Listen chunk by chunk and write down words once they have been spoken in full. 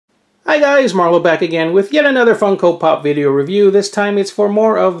Hi guys, Marlo back again with yet another Funko Pop video review. This time it's for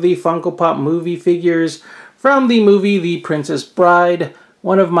more of the Funko Pop movie figures from the movie The Princess Bride,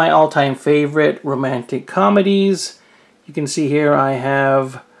 one of my all-time favorite romantic comedies. You can see here I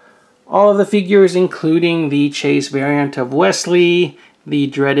have all of the figures, including the Chase variant of Wesley, the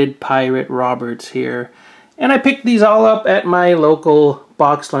dreaded pirate Roberts here. And I picked these all up at my local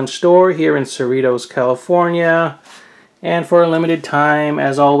box lunch store here in Cerritos, California. And for a limited time,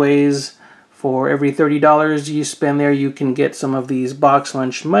 as always, for every $30 you spend there, you can get some of these box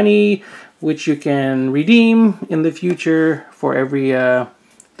lunch money, which you can redeem in the future. For every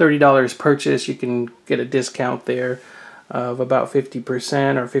 $30 purchase, you can get a discount there of about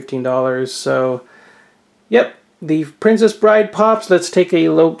 50% or $15. So, yep, the Princess Bride Pops. Let's take a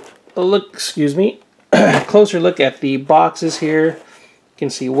closer look at the boxes here. You can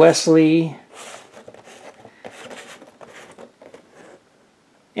see Wesley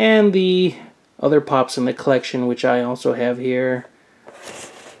and the other pops in the collection, which I also have here.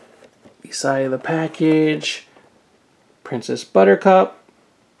 The side of the package, Princess Buttercup,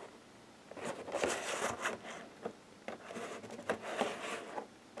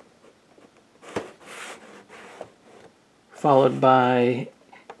 followed by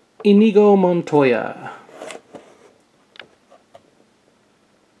INIGO Montoya,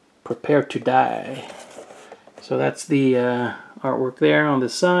 Prepare to Die. So that's the artwork there on the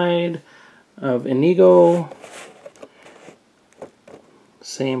side of Inigo.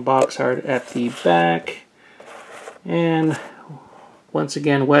 Same box art at the back. And once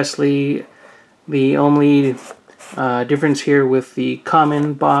again, Wesley. The only difference here with the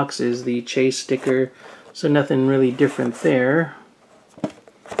common box is the Chase sticker. So nothing really different there.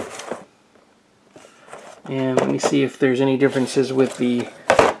 And let me see if there's any differences with the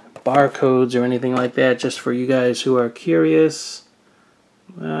barcodes or anything like that, just for you guys who are curious.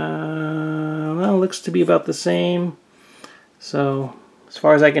 Well, looks to be about the same. So, as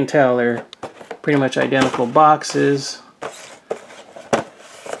far as I can tell, they're pretty much identical boxes.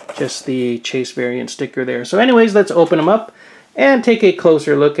 Just the Chase variant sticker there. So anyways, let's open them up and take a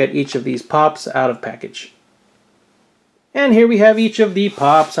closer look at each of these pops out of package. And here we have each of the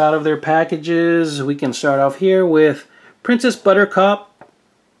pops out of their packages. We can start off here with Princess Buttercup.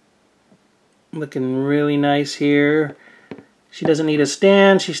 Looking really nice here. She doesn't need a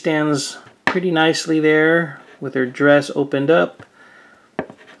stand. She stands pretty nicely there with her dress opened up.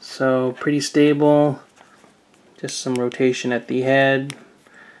 So pretty stable. Just some rotation at the head.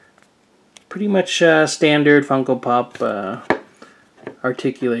 Pretty much standard Funko Pop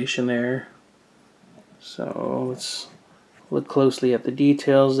articulation there. So let's look closely at the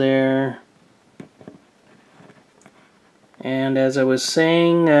details there. And as I was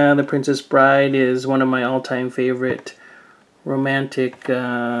saying, The Princess Bride is one of my all-time favorite romantic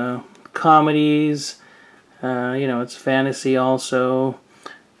comedies. You know, it's fantasy also.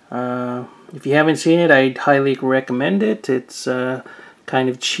 If you haven't seen it, I'd highly recommend it. It's kind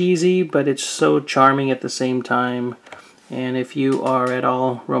of cheesy, but it's so charming at the same time. And if you are at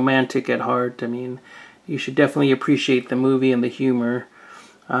all romantic at heart, I mean, you should definitely appreciate the movie and the humor.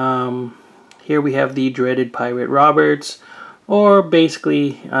 Here we have the dreaded pirate Roberts, or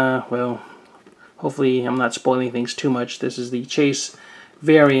basically, well, hopefully I'm not spoiling things too much. This is the Chase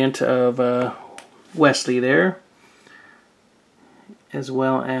variant of Wesley there, as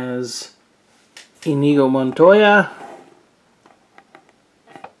well as Inigo Montoya.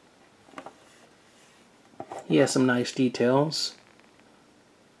 He has some nice details,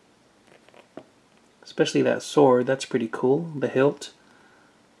 especially that sword. That's pretty cool, the hilt.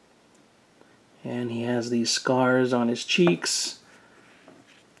 And he has these scars on his cheeks.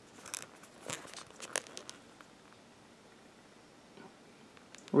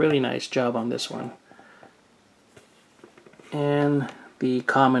 Really nice job on this one. And the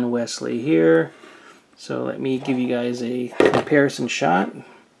common Wesley here. So let me give you guys a comparison shot.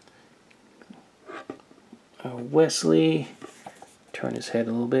 Wesley, turn his head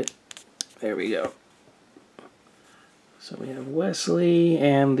a little bit. There we go. So we have Wesley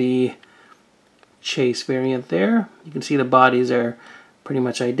and the Chase variant there. You can see the bodies are pretty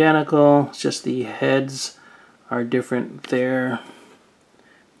much identical. It's just the heads are different there.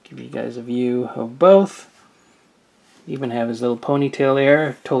 Give you guys a view of both. Even have his little ponytail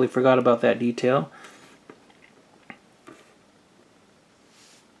there. Totally forgot about that detail.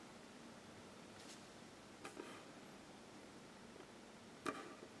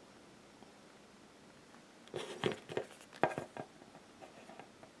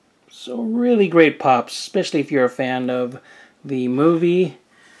 So really great pops, especially if you're a fan of the movie.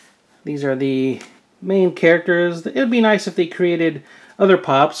 These are the main characters. It would be nice if they created other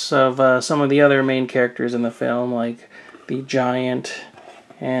pops of some of the other main characters in the film, like the giant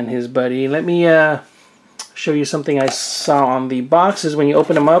and his buddy. Let me show you something I saw on the boxes. When you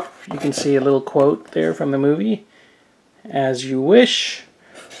open them up, you can see a little quote there from the movie. As you wish,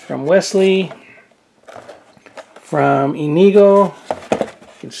 from Wesley, from Inigo.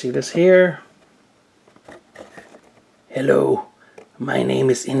 You can see this here. Hello, my name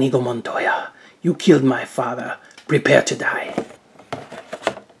is Inigo Montoya. You killed my father. Prepare to die.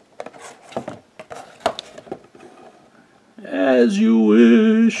 As you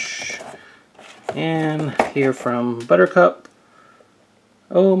wish. And here from Buttercup.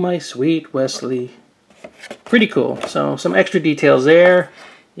 Oh, my sweet Wesley. Pretty cool. So some extra details there.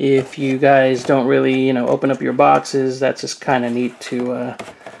 If you guys don't really, open up your boxes, that's just kind of neat to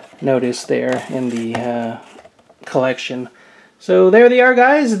notice there in the collection. So there they are,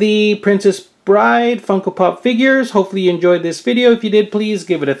 guys. The Princess Bride Funko Pop figures. Hopefully you enjoyed this video. If you did, please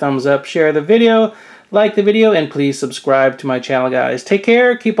give it a thumbs up, share the video, like the video, and please subscribe to my channel, guys. Take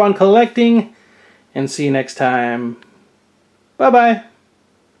care, keep on collecting, and see you next time. Bye-bye.